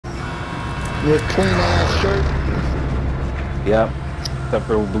Your clean ass shirt. Yep. Except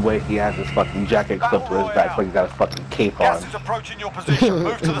for the way he has his fucking jacket clipped to his back, like he got a fucking cape on. Gas is approaching your position.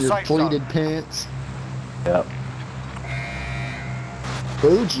 Move to the Your safe zone. pleated pants. Yep.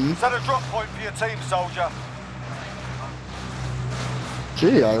 Bougie. Set a drop point for your team, soldier.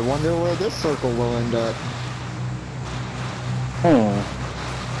 Gee, I wonder where this circle will end up. I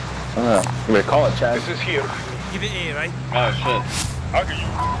don't know. You better call it, Chad. This is here. Give it here, right? Oh shit. How can you?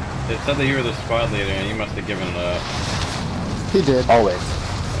 It said that you were the squad leader and you must have given it up. He did. Always.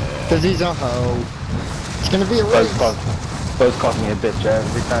 Cause he's a hoe. It's gonna be a race. Those calls me a bitch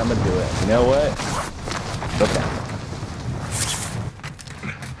every time I do it. You know what? Okay.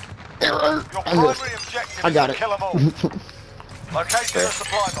 Your primary objective I is got to it. kill them all. Located the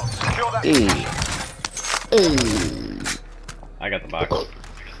supply box. Secure that. Hey. I got the box.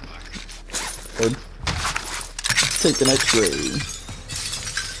 Good. Take an X-ray.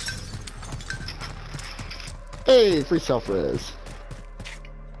 Hey, free self-res.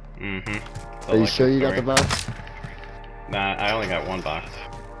 Are you sure you got the box? Nah, I only got one box.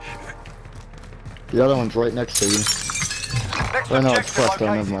 The other one's right next to you. Next Oh no, it's objective plus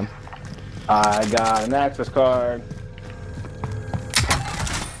down, located. never mind. I got an access card.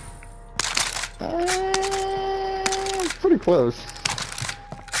 Pretty close.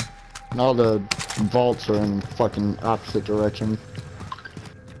 And all the vaults are in fucking opposite direction.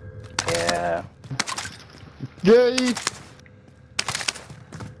 Yeah. Yay!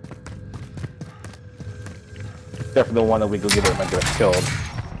 Except for the one that we go get it might get us killed.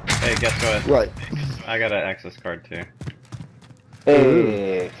 Hey, guess what? Right. I got an access card too.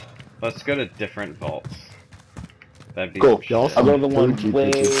 Hey. Let's go to different vaults. That'd be Cool. Y'all I'll go to the one bougie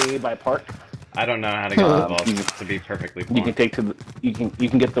way bitches. by park. I don't know how to get to the vaults, to be perfectly blunt. You can take to the. You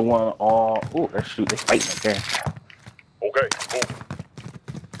can get the one all. Oh, they're shooting. They're fighting right there. Okay, move.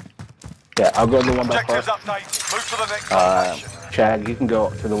 Yeah, I'll go to the one by park. Objectives updated. Move to the next location. Chad, you can go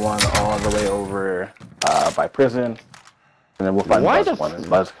to the one all the way over by prison, and then we'll find Why the the bus one. And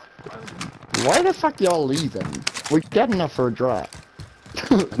bus. Why the fuck y'all leaving? We got enough for a drop.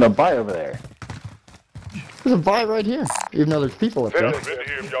 There's no buy over there. There's a buy right here, even though there's people up there. Veterans in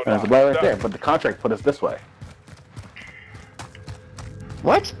here if y'all There's a not. buy right there, but the contract put us this way.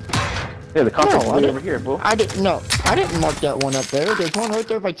 What? Yeah, the contract No, is way I over here, boo. I didn't mark that one up there. There's one right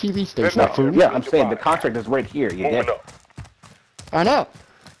there by TV station. That's not Yeah, I'm saying the contract is right here. You Moving get up. I know.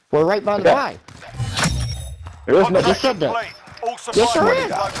 We're right by the Okay. buy. there is no. I just said that. Complete. All Yes, supply there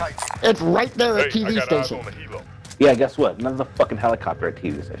boxes is. located. It's right there Hey, at TV I got eyes station. on the helo. Yeah, guess what? Another fucking helicopter at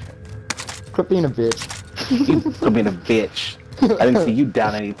TV station. Quit being a bitch. You could be a bitch. I didn't see you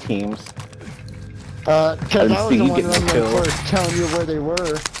down any teams. Cause didn't I was see the you one getting running killed. first, telling you where they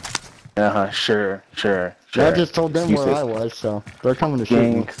were. Sure. I just told them where I Excuses. was, so they're coming to shoot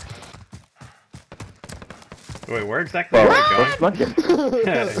me. Jinx. Wait, where exactly Well, are let's look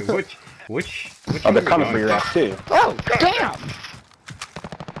at. we going? which Oh, they're one are we coming for going your ass too. Oh, damn!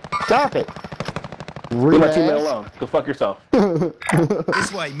 Stop it. Leave Rude my teammate ass. alone. Go fuck yourself.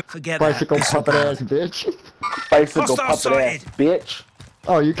 This way, forget Bicycle that. puppet ass bitch. Bicycle Hostile puppet ass bitch.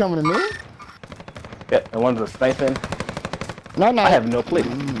 Oh, you coming to me? Yeah, and one's a sniping. No, no. I have no plates.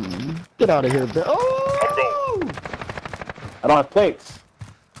 Get out of here, bitch. Oh! I don't have plates.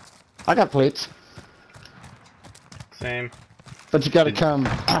 I got plates, Same. but you gotta come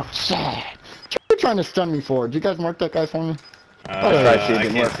outside. What you trying to stun me for? Did you guys mark that guy for me? tried to, it I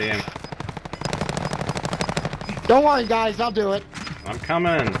didn't can't work. see him. Don't worry, guys. I'll do it. I'm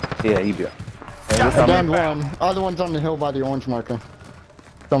coming. Yeah, you do. I downed one. Other one's on the hill by the orange marker.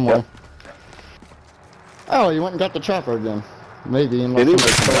 Somewhere. Yep. Oh, you went and got the chopper again. Maybe, unless It is.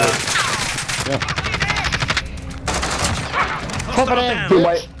 somebody stole it. Puppet ass down. Good bitch.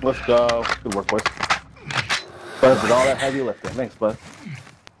 white. Let's go. Good work, boys. Buzz did all that heavy lifting. Thanks, Buzz.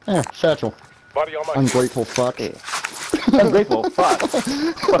 Yeah, satchel. Body on my Ungrateful fuck. I'm grateful. Fuck.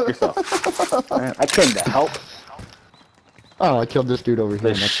 Fuck yourself. Man, I came to help. Oh, I killed this dude over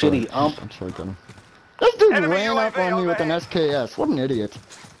here. The next shitty door. ump. I'm sorry, Gunner. This dude Enemy ran up UAV on me with an overhead. SKS. What an idiot.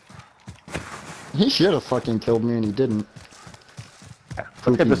 He should have fucking killed me and he didn't.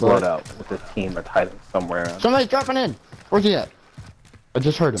 Let's get this Poopy butt. loadout with this team that's hiding somewhere. Somebody's dropping in. Where's he at? I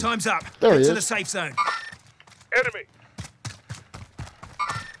just heard him. Time's up. There Get he to is. the safe zone. enemy.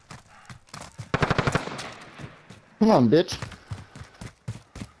 Come on, bitch.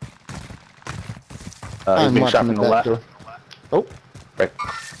 He's I'm being shot watching from the back left. door. Oh. Right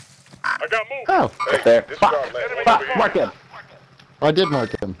I got moved. Oh. Hey, there. this is Fuck. our last enemy Fuck. over here. Mark him. I did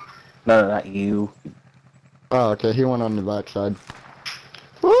mark him. No, not you. Oh, okay. He went on the backside.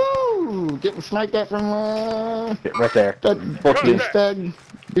 Woo! Getting sniped at from, Get right there. that Fuck you. douchebag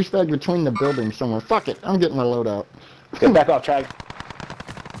Douchebag between the buildings somewhere. Fuck it, I'm getting my load out. Get back off, Chag.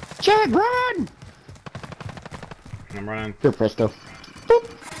 Chad, run! I'm running. Here, presto. Boop.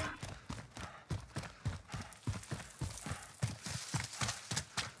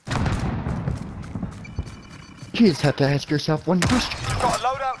 You just have to ask yourself one question. Got a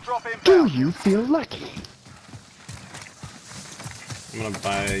loadout drop Do inbound. you feel lucky? I'm gonna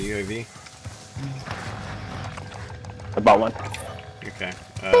buy a UAV. I bought one. Okay.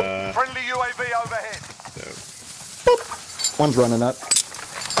 Friendly UAV overhead. So One's running up.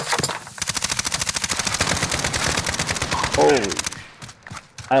 Oh.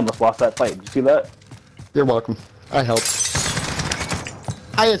 I almost lost that fight. Did you see that? You're welcome. I helped.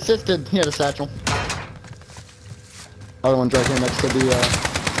 I assisted. He had a satchel. Other one's right here next to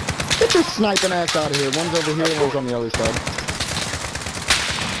the, Get your sniping ass out of here. One's over here, one's on the other side.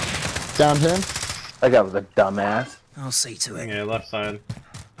 Down him. That guy was a dumbass. I'll see to it. yeah, left side.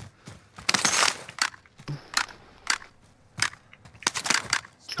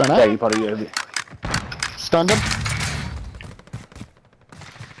 Stun Yeah, up. you probably UAV. Stunned him.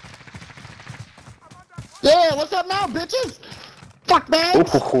 Yeah, what's up now, bitches? Fuck, man.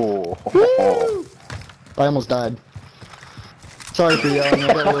 Ooh. Woo! I almost died. Sorry for yelling, I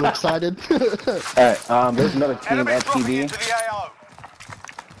got a little excited. Alright, there's another team Enemy at dropping TV. into the AO.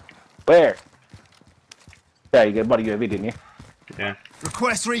 Where? Yeah, you got buddy UAV, didn't you? Yeah.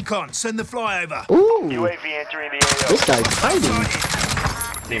 Request recon. Send the flyover. Ooh, UAV entering the AO. this guy's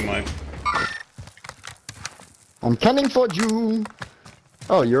hiding. Team wipe. I'm coming for you.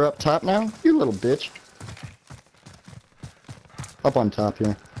 Oh, you're up top now? You little bitch. Up on top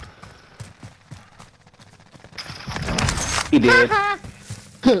here. He did.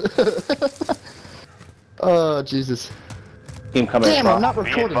 Oh, Jesus. Team coming Damn, I'm across. not Be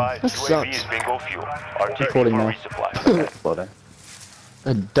recording. advised, That UAV is sucks. bingo fuel. RTB Recording for now. resupply. Slow down.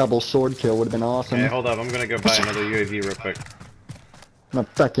 A double sword kill would have been awesome. Hey, hold up. I'm gonna go buy another UAV real quick. I'm a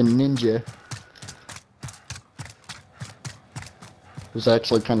fucking ninja. I was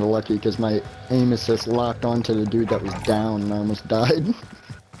actually kind of lucky because my aim assist locked onto the dude that was down and I almost died.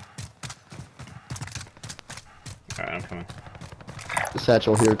 Alright, I'm coming. The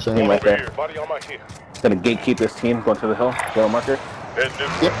satchel here too. Team right Over there. here. Body on my here. Gonna gatekeep this team going to the hill. Yellow marker. Heading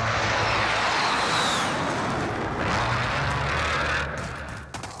this Yep. way.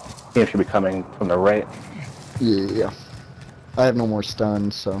 Team should be coming from the right. Yeah. I have no more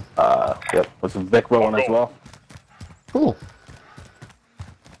stuns, so. Yep. With some Vic rolling as well. Cool.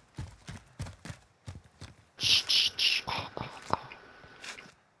 Shh, shh, shh. Oh, oh, oh.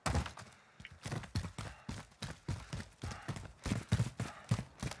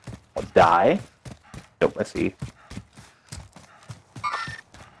 I'll die. Nope, I see.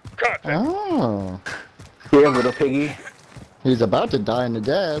 Contact. Oh. Here, little piggy. He's about to die in the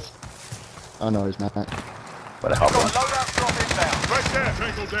gas. Oh no, he's not. But I help Got a him. loadout drop inbound. Right there.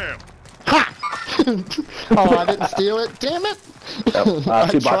 Tango down. Ha! Oh, I didn't steal it. Damn it! Yep, I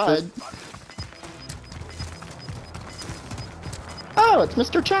two tried. boxes. Oh, it's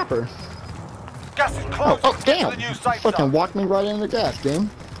Mr. Chopper. Gas is Oh, close. oh, Get to damn! the new safe Fucking zone. walked me right into the gas, game.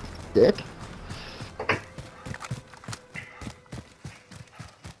 Dick.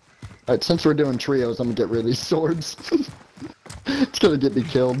 Alright, since we're doing trios, I'm gonna get rid of these swords. It's gonna get me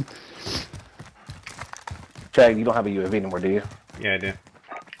killed. Chag, you don't have a UAV anymore, do you? Yeah, I do.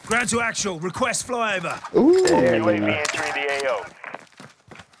 Ground to actual. Request flyover. Ooh! There you UAV go. entering the AO.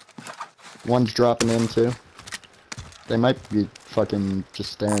 One's dropping in too. They might be fucking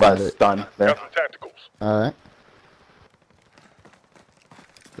just staring But at it. stun there. Got some tacticals. Alright.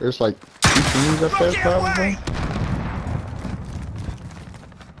 There's like 2 teams up there probably.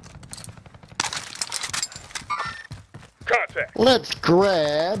 Contact. Let's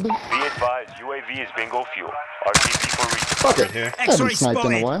grab. Be advised, UAV is bingo fuel. RTB for resupply. Fuck Right it. here. I haven't X-ray sniped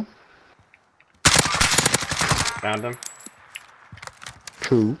in a spotted. while. Found him.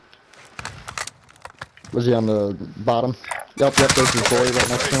 Cool. Was he on the bottom? Yep, there's his boy right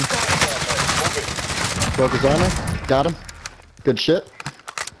next to him. Broke his armor. Got him. Good shit.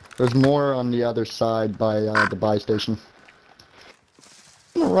 There's more on the other side by the buy station.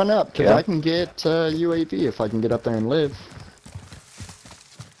 I'm gonna run up, because Yeah. I can get UAV if I can get up there and live.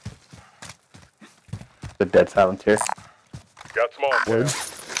 The dead silence here. Got small Word. down.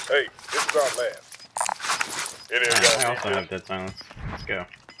 Hey, this is our last. Any of I y'all also need have dead silence. Let's go.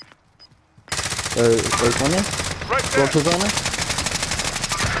 There's one there. this? Right Broke there. his armor.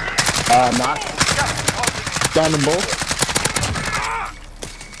 Knock. Down them both.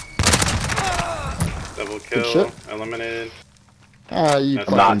 Double Good kill. shit. Eliminated. Ah, you That's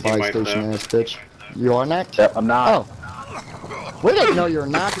fucking not buy team wipe, station though. ass bitch. You are next? Yep, I'm not. Oh. We didn't know you were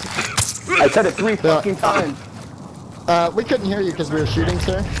knocked. I said it 3 fucking times. We couldn't hear you because we were shooting,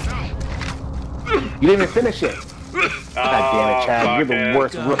 sir. You didn't even finish it. God damn it, Chad. You're the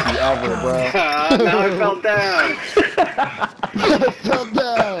worst rookie ever, bro. Now I fell down. I fell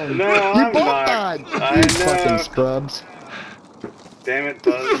down. No, you I'm both not. died. I You know. fucking scrubs. Damn it,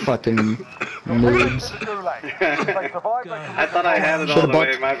 Buzz. Fucking noobs. I thought I had it all the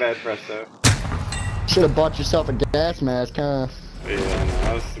way. My bad, Presto. Should have bought yourself a gas mask, huh? Yeah, no,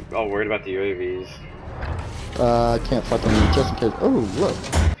 I was all worried about the UAVs. I can't fucking, just in case. Oh, look.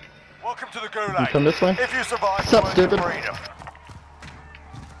 Welcome to the You Gulag. come this way? If you survive, What's up, you earn your stupid? freedom.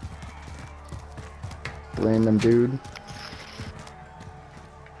 Random dude.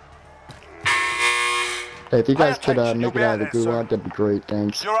 Hey, if you guys could make it out of the gulag, that'd be great,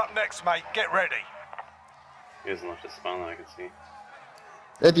 thanks. You're up next, mate. Get ready. He hasn't left his spawn that I can see.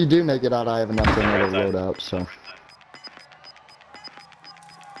 If you do make it out, I have enough for another loadout, so.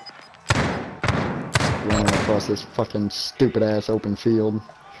 Running across this fucking stupid ass open field.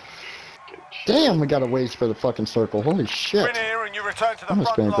 Damn, we got a ways for the fucking circle. Holy shit. Win here and you return to the I'm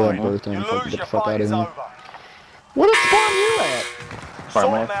just front gonna grab line. both You and fucking lose, get your the fuck fight out of is here. over. What did spawn you at? Sort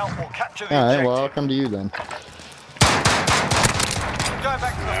Farmland. them out or capture the Alright, objective. well, I'll come to you then. Going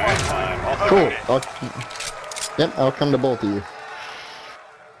back to the front line. You've Cool. earned it. Yep, I'll come to both of you.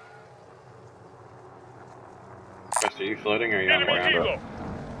 Presto, are you floating or are you on the ground?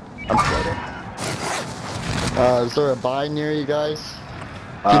 I'm floating. Is there a buy near you guys?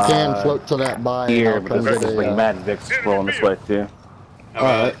 If you can, float to that buy and Here, I'll but come there's get like a... Mad Vic's rolling this way too. How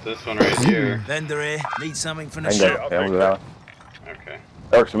about this one right here? Vendor here. Need something from I the can shop. go. Okay, we'll do that one. Okay.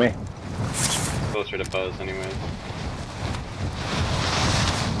 That works for me. Closer to Buzz anyways.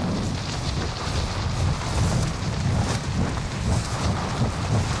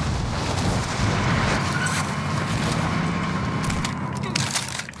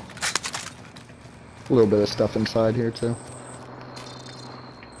 A little bit of stuff inside here too.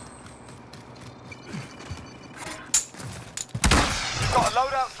 Got a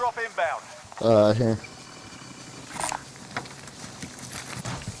loadout drop inbound. Here.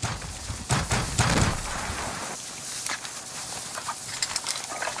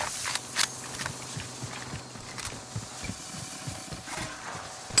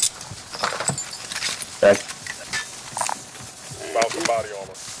 Okay. About the body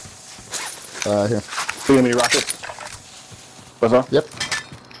armor. Here. So you gonna be rocket? What's on? Yep.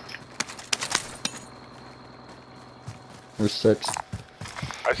 There's 6.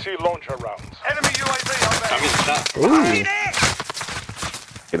 I see launcher rounds. Enemy UAV I'm overhead. getting shot. Ooh!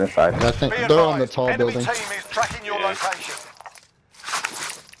 Get inside. I think Be they're on the advised, tall enemy building. team is tracking your Yeah. location.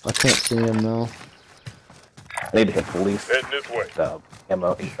 I can't see him though. I need to hit police. Heading this way. So,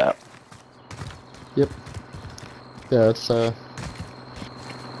 ammo ASAP. Yep. Yeah, it's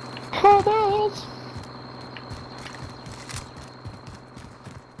Hobbles!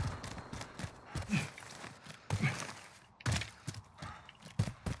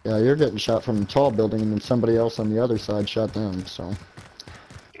 Yeah, you're getting shot from the tall building and then somebody else on the other side shot them, so.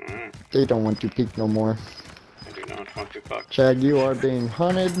 They don't want to peek no more. I do not want to fuck. Chad, you are being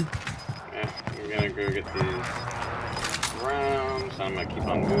hunted. Yeah, we're gonna go get these rounds. I'm gonna keep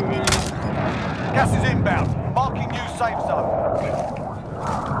on moving. Gas is inbound. Marking new safe zone.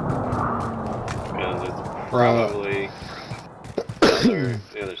 Because it's probably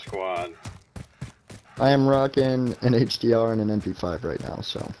the other squad. I am rocking an HDR and an MP5 right now,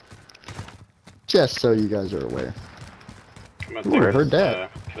 so. Just so you guys are aware. I'm gonna Ooh, throw I heard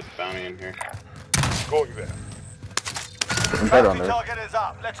that. this bounty in here. Going there. I'm dead on Bounty there. target is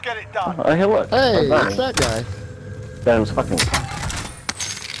up. Let's get it done. Oh, hey, look. Hey, That's it's funny. that guy. That was fucking.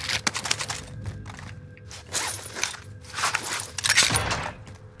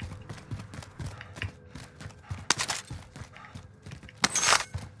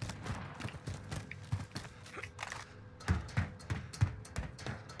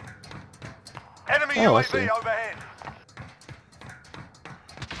 Enemy Oh, I UAV see. overhead.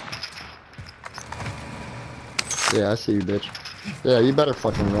 Yeah, I see you, bitch. Yeah, you better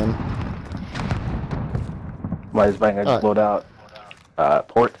fucking run. Might as well just load out.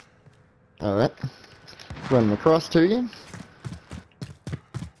 Port. Alright. Running across to you.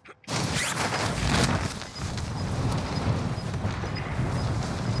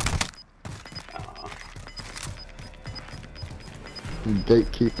 You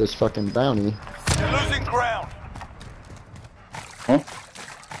gatekeep this fucking bounty. You're losing ground. Huh?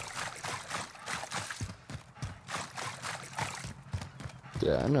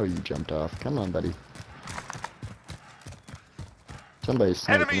 Yeah, I know you jumped off. Come on, buddy. Somebody's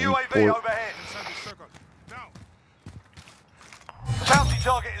sniping Enemy in UAV port. overhead.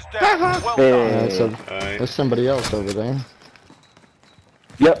 is down. Well Hey. done. There's somebody else over there.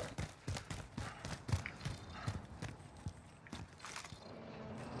 Yep.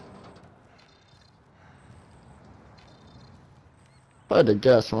 If I had to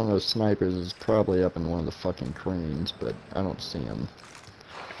guess, one of those snipers is probably up in one of the fucking cranes, but I don't see him.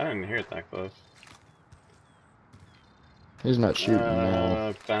 I didn't hear it that close. He's not shooting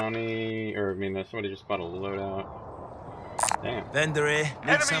now. Bounty, or I mean, somebody just bought a loadout. Damn. Vendor here. Need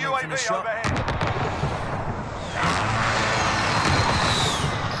Enemy something from the UAV shop. overhead.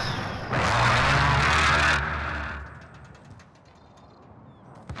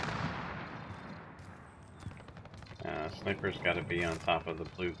 Sniper's got to be on top of the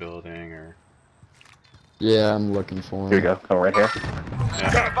blue building, or Yeah, I'm looking for him. Here we go. Come right here.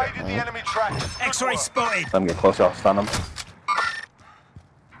 Evaded the enemy track. Good X-ray work. spotted. Let me get closer. I'll stun him.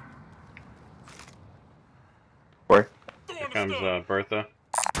 Where? here comes Bertha.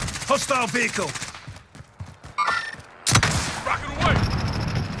 Hostile vehicle.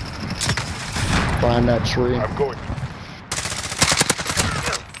 Find that tree. I'm going.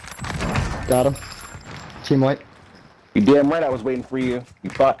 Got him. Team white. You damn right I was waiting for you. You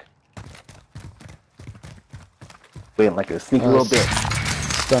fuck. Waiting like a sneaky little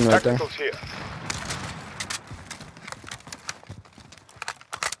bitch. Done right there. Tacticals here.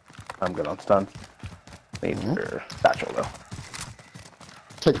 I'm good on stuns. Need for satchel though.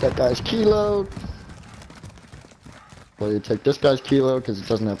 Take that guy's kilo. Well, you take this guy's kilo because it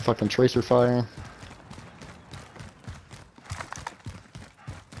doesn't have fucking tracer fire.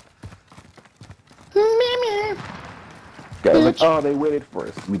 Guys, like, oh, they waited for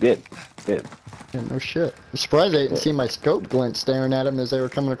us. We did. Did. Yeah, no shit. I'm surprised I didn't see my scope glint staring at him as they were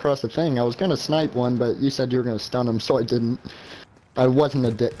coming across the thing. I was gonna snipe one, but you said you were gonna stun him, so I didn't. I wasn't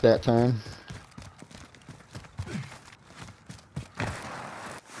a dick that time.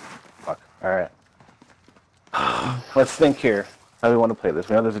 Fuck. Alright. Let's think here. How do we want to play this?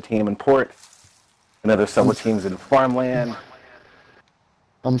 We know there's a team in port. We know there's several teams in farmland.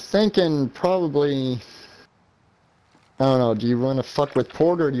 I'm thinking probably... I don't know, do you want to fuck with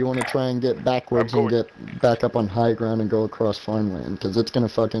port, or do you want to try and get backwards and get back up on high ground and go across farmland? Because it's gonna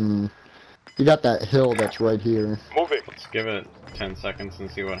fucking... You got that hill that's right here. Moving. Let's give it 10 seconds and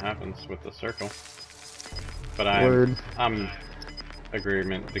see what happens with the circle. But I'm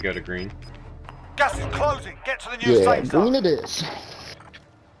agreement to go to green. Gas is closing. Get to the new Yeah, safe zone. green it is.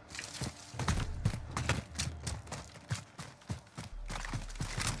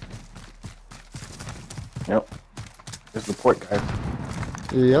 Yep. There's the port, guys.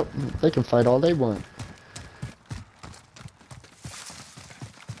 Yep, they can fight all they want.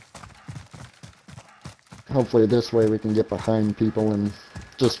 Hopefully this way we can get behind people and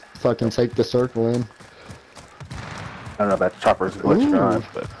just fucking take the circle in. I don't know if that chopper's glitched or not,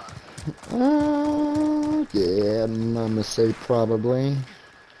 but... Yeah, I'm gonna say probably.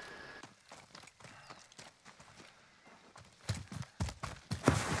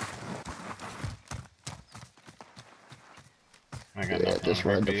 I got Yeah, nothing just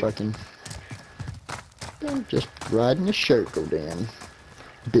on ride the heartbeat. fucking... I'm just riding the circle, damn.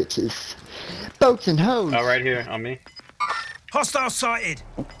 Bitches. Boats and hoes! Oh, right here, on me. Hostile sighted.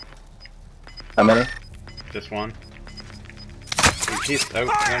 How many? Just one. He's, oh,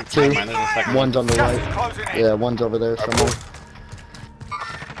 never Two. mind, there's a second. One's on the Gas is right. closing in. Yeah, one's over there somewhere.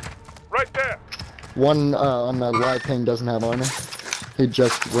 Right there. One on the live ping doesn't have armor. He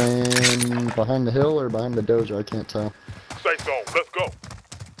just ran behind the hill or behind the dozer, I can't tell. Safe zone. Let's go.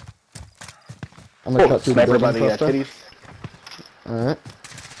 I'm gonna Oh, cut through the sniper by building the first. titties. Alright.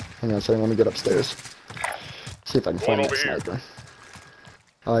 Hang on a second, let me get upstairs. See if I can find One that over here. sniper.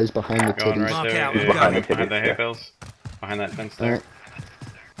 Oh, he's behind the Going titties. right Mark there. out, Yeah, behind the behind the titties, hay yeah. bales. Behind that fence there. Alright.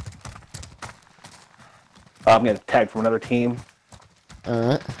 I'm getting tagged from another team.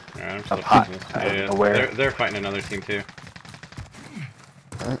 Alright. Alright, I'm still I'm hot. fighting this. I'm Yeah, aware. they're fighting another team too.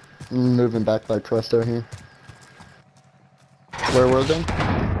 I'm moving back by Presto here. Where were they?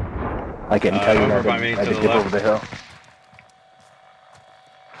 I can tell you over that by me I to did the dip left. over the hill.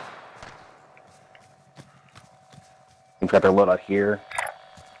 We've got their loadout here.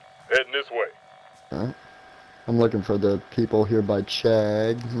 Heading this way. Alright. I'm looking for the people here by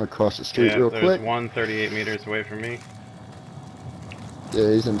Chag. I'm gonna cross the street Yeah, real there's quick. one 38 meters away from me. Yeah,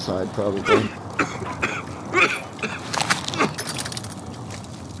 he's inside probably.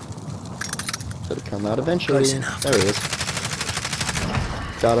 Gotta come out eventually. Close enough. There he is.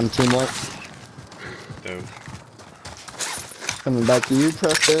 Got him, team white. So, Coming back to you,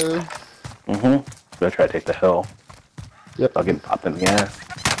 Presto. Mm-hmm. Gonna try to take the hill. Yep. I'll get popped in the ass.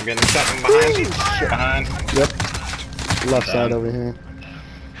 I'm getting shot from behind. Behind. Yep. Left side Done. over here.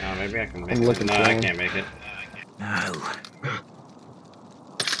 maybe I can make I'm it. looking No, for I him. can't make it. No.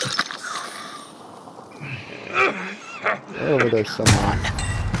 They're over there somewhere.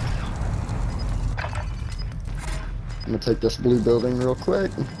 I'm gonna take this blue building real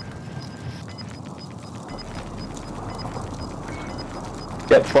quick.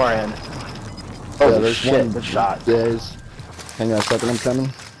 Yep, far end. Yeah, Oh there's shit, one. good shot. Yeah, hang on a second, I'm coming.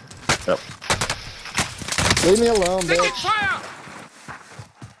 Yep. Leave me alone, Taking bitch. fire!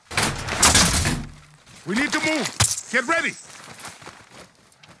 We need to move. Get ready.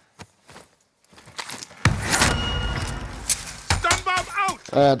 Stun bomb out.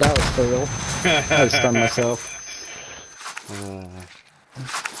 That was fail. I stunned myself.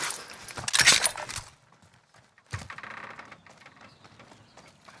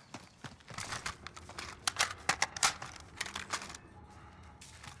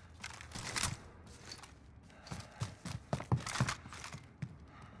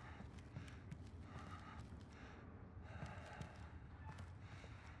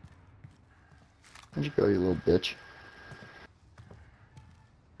 Where'd you go, you little bitch?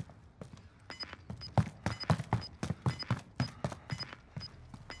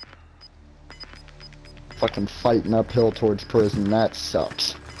 Fucking fighting uphill towards prison, that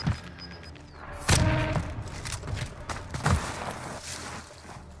sucks.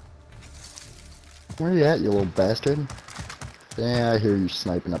 Where you at, you little bastard? Yeah, I hear you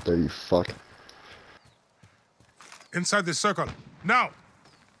sniping up there, you fuck. Inside the circle. Now.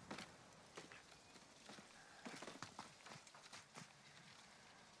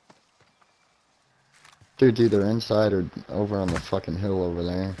 Dude's either inside or over on the fucking hill over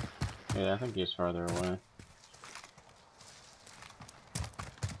there. Yeah, I think he's farther away.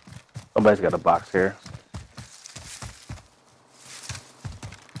 Somebody's got a box here.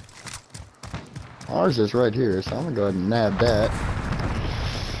 Ours is right here, so I'm gonna go ahead and nab that.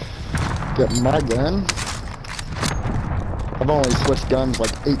 Get my gun. I've only switched guns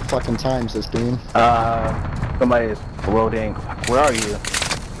like 8 fucking times this game. Somebody is loading. Where are you?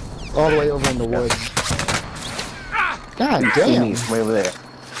 All the way over in the woods. God damn! Enemies way over there.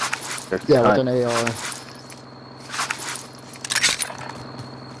 There's Yeah, with ton. an AR.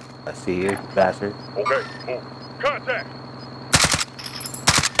 I see you, bastard. Okay, move. Contact.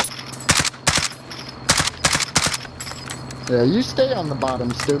 Yeah, you stay on the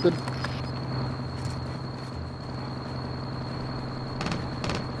bottom, stupid.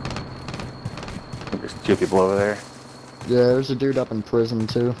 There's 2 people over there. Yeah, there's a dude up in prison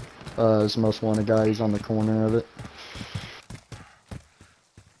too. He's the most wanted guy. He's on the corner of it.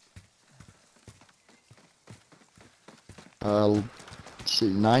 Let's see,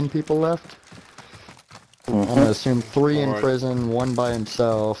 9 people left. I'm gonna assume 3 in Alright. prison, 1 by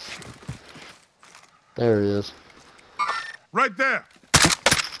himself. There he is. Right there.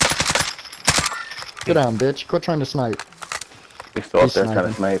 Get down, bitch. Quit trying to snipe. He's still up He's there trying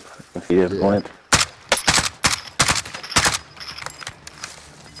to sniping. snipe. I can see his Yeah. glint.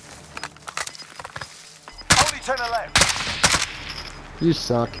 Only 10 are left. You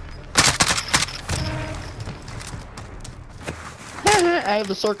suck. I have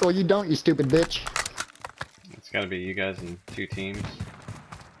the circle, you don't, you stupid bitch. It's gotta be you guys in 2 teams.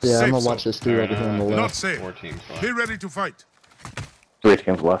 Yeah, Safe I'm gonna zone. watch this dude over here on the Not left. safe. 4 teams left. Be ready to fight. 3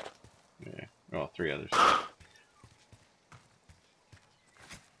 teams left. Yeah. Well, 3 others.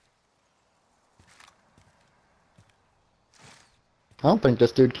 I don't think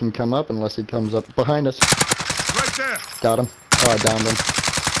this dude can come up unless he comes up behind us. Right there. Got him. Oh, I downed him.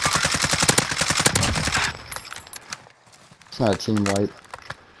 It's not a team wipe.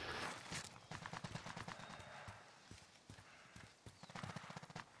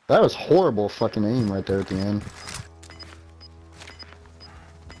 That was horrible fucking aim right there at the end.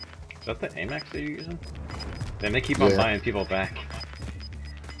 Is that the AMAX that you're using? Then they keep on Yeah. buying people back.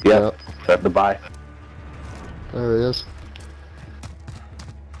 Yeah, Yep. set the buy. There he is.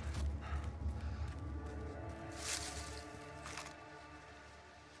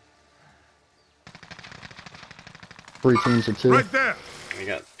 Three teams of 2. Right there. You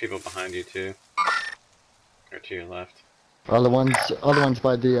got people behind you too. Or to your left. Other ones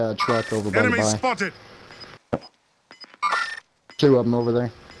by the truck over by the Enemy buy. spotted. 2 of them over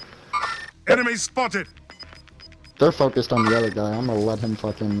there. Enemy spotted. They're focused on the other guy. I'm gonna let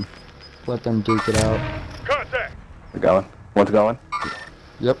them duke it out. Contact. They're going. One's going.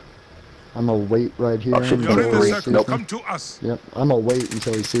 Yep. I'm gonna wait right here Oh, shit, until You're in the Three. he circle. sees Nope. me. Come to us. Yep. I'm gonna wait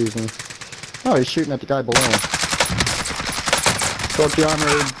until he sees me. Oh, he's shooting at the guy below him. Broke the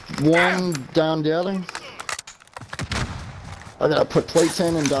armor one, down the other. I gotta put plates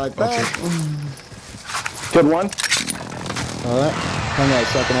in and dive back. Good one. Alright. Hang on a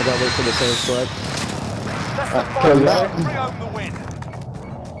second, I gotta wait for the safe strike. That's the coming fight. back. Bring home the win.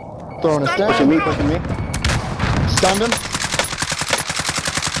 Throwing us Pushing me, down. pushing me. Stunned him.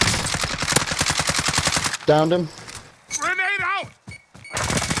 Downed him. Grenade out!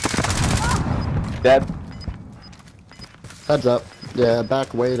 Dead. Heads up. Yeah,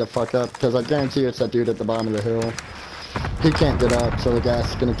 back way the fuck up, because I guarantee you it's that dude at the bottom of the hill. He can't get up, so the gas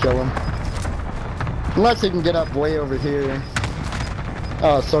is gonna kill him. Unless he can get up way over here.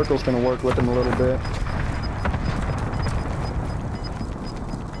 Circle's gonna work with him a little bit.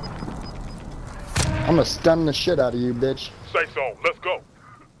 I'm gonna stun the shit out of you, bitch. Say so. Let's go.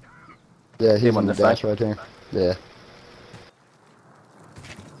 Yeah, he's Him on on the this dash side? right here. Yeah.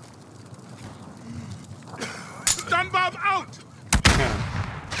 Stun bomb out!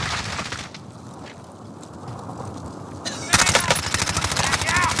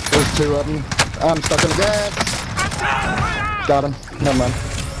 There's two of them. I'm stuck in the gas. Got him. Never mind.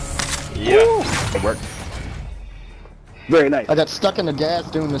 Yeah. It worked. Very nice. I got stuck in the gas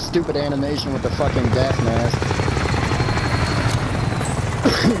doing the stupid animation with the fucking gas mask.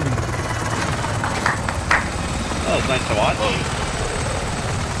 That was nice to watch.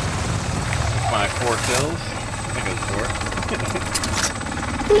 My 4 kills. I think it was 4.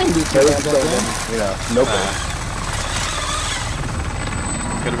 We didn't do too That bad was that game. so, you know, nope.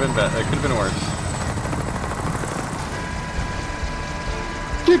 Could have been better. It could have been worse.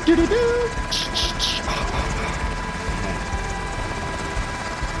 Do, do, do, do.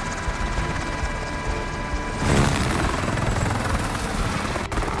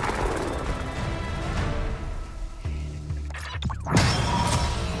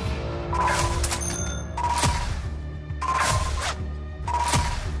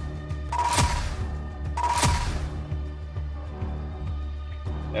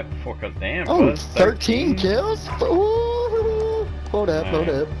 That 4 kills. Damn. Oh, buzz, 13 kills? Ooh. Hold up, hold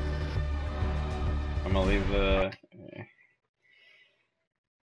up. I'm gonna leave the